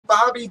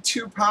Bobby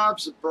Two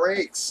Pops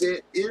breaks.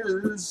 It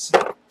is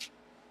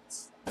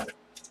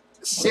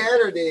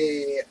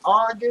Saturday,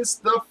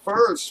 August the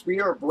 1st.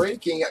 We are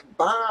breaking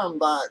Bomb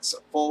Box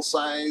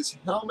full-size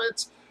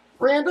helmets.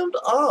 Randomed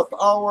up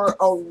our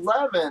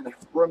 11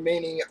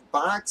 remaining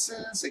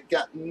boxes. It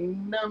got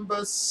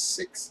number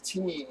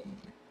 16.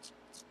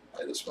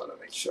 I just want to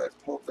make sure I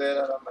pulled that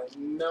out of my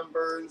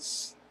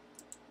numbers.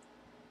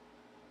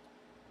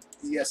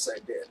 Yes, I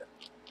did.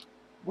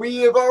 We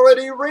have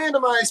already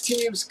randomized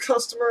teams,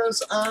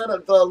 customers on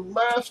the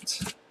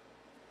left.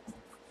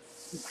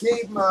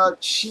 Gave them a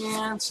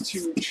chance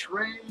to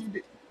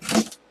trade,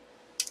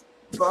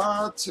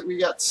 but we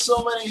got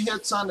so many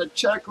hits on the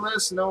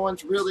checklist, no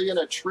one's really in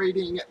a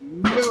trading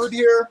mood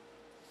here.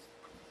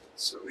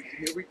 So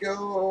here we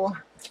go.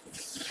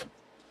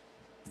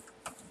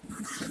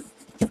 I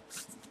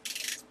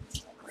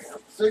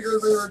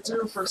figured we were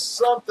due for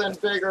something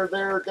bigger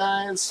there,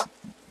 guys.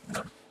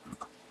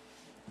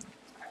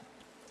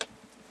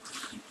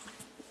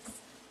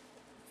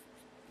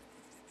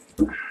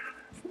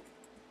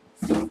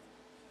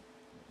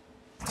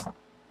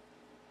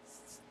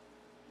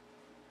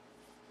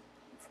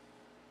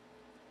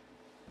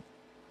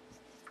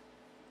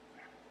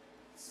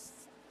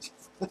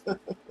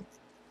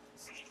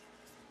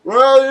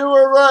 Well, you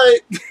were right.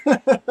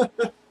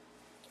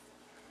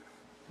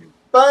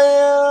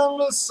 Bam!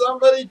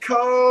 Somebody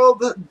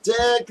called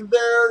Dak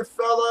there,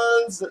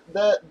 fellas.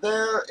 That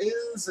there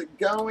is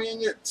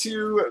going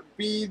to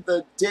be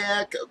the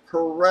Dak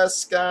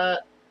Prescott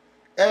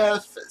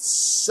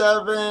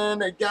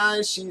F7.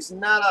 Guys, she's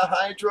not a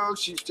Hydro.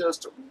 She's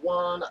just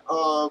one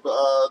of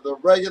the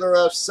regular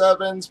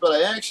F7s. But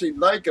I actually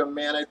like them,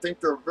 man. I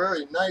think they're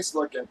very nice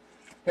looking.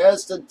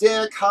 Has the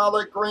Dak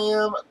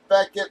hologram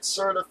Beckett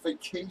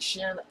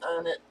certification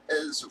on it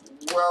as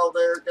well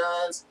there,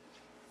 guys.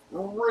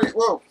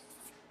 Whoa.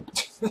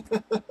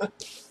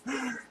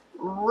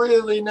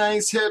 Really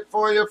nice hit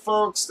for you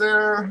folks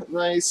there.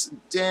 Nice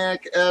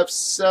Dak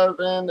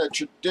F7, the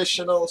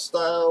traditional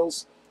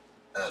styles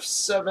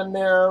F7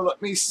 there.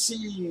 Let me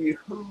see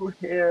who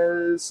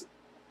has...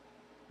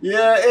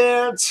 Yeah,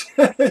 Ant,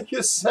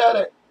 you said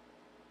it.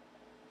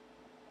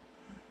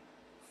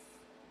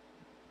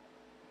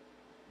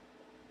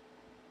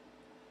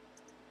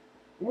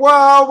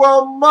 Wow,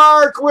 well,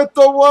 Mark with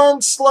the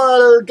one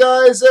slaughter,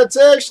 guys. That's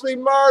actually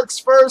Mark's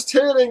first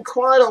hit in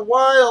quite a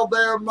while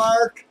there,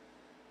 Mark.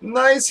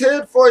 Nice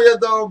hit for you,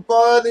 though,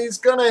 bud. He's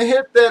going to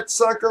hit that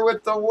sucker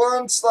with the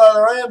one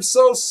slaughter. I am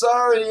so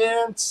sorry,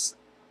 Ants.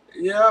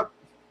 Yep.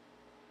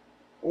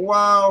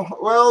 Wow.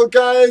 Well,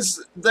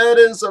 guys, that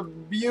is a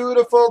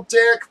beautiful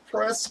Dak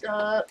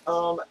Prescott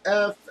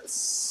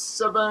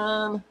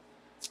F7.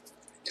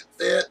 Get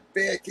that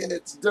back in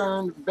its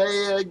darn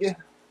bag.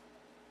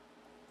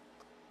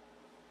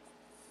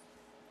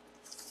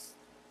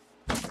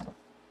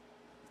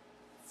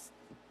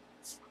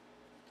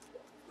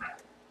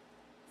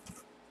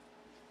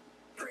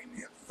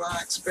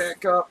 Box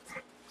back up.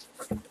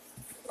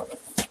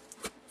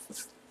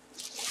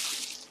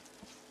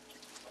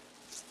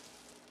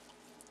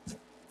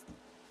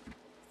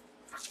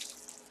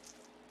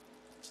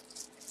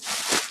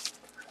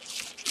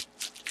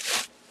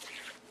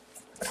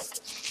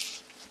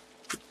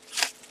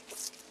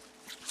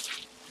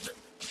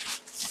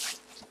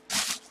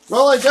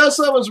 Well, I guess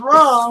I was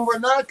wrong. We're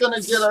not going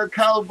to get our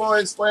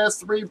Cowboys'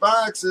 last 3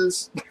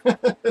 boxes.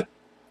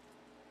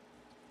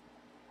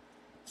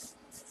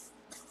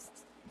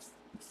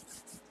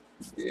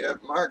 Yeah,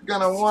 Mark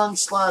gonna one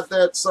slot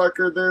that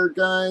sucker there,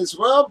 guys.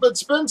 Well, but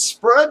it's been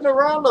spreading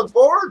around the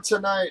board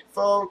tonight,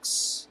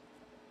 folks.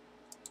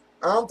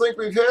 I don't think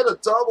we've had a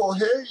double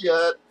hit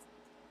yet.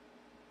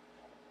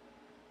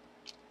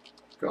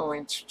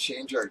 Going to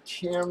change our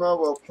camera.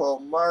 We'll pull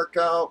Mark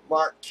out.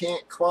 Mark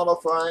can't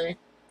qualify.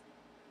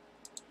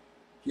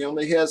 He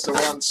only has the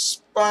one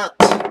spot.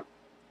 All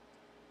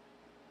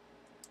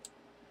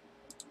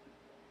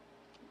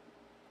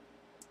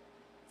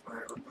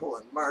right, we're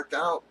pulling Mark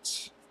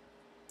out.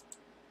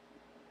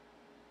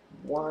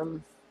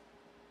 1,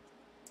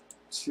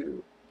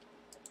 2,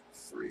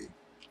 3,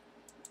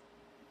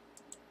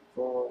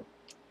 4,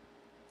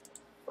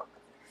 5,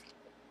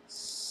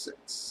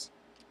 6,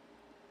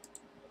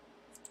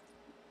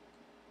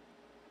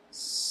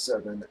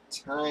 7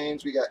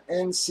 times. We got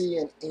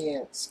NC and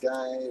Ants,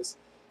 guys.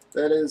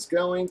 That is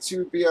going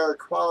to be our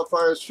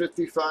qualifiers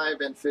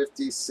 55 and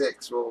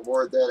 56. We'll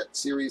award that at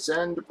series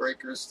end.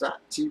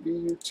 Breakers.tv,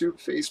 YouTube,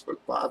 Facebook,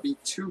 Bobby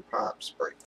Two Pops break.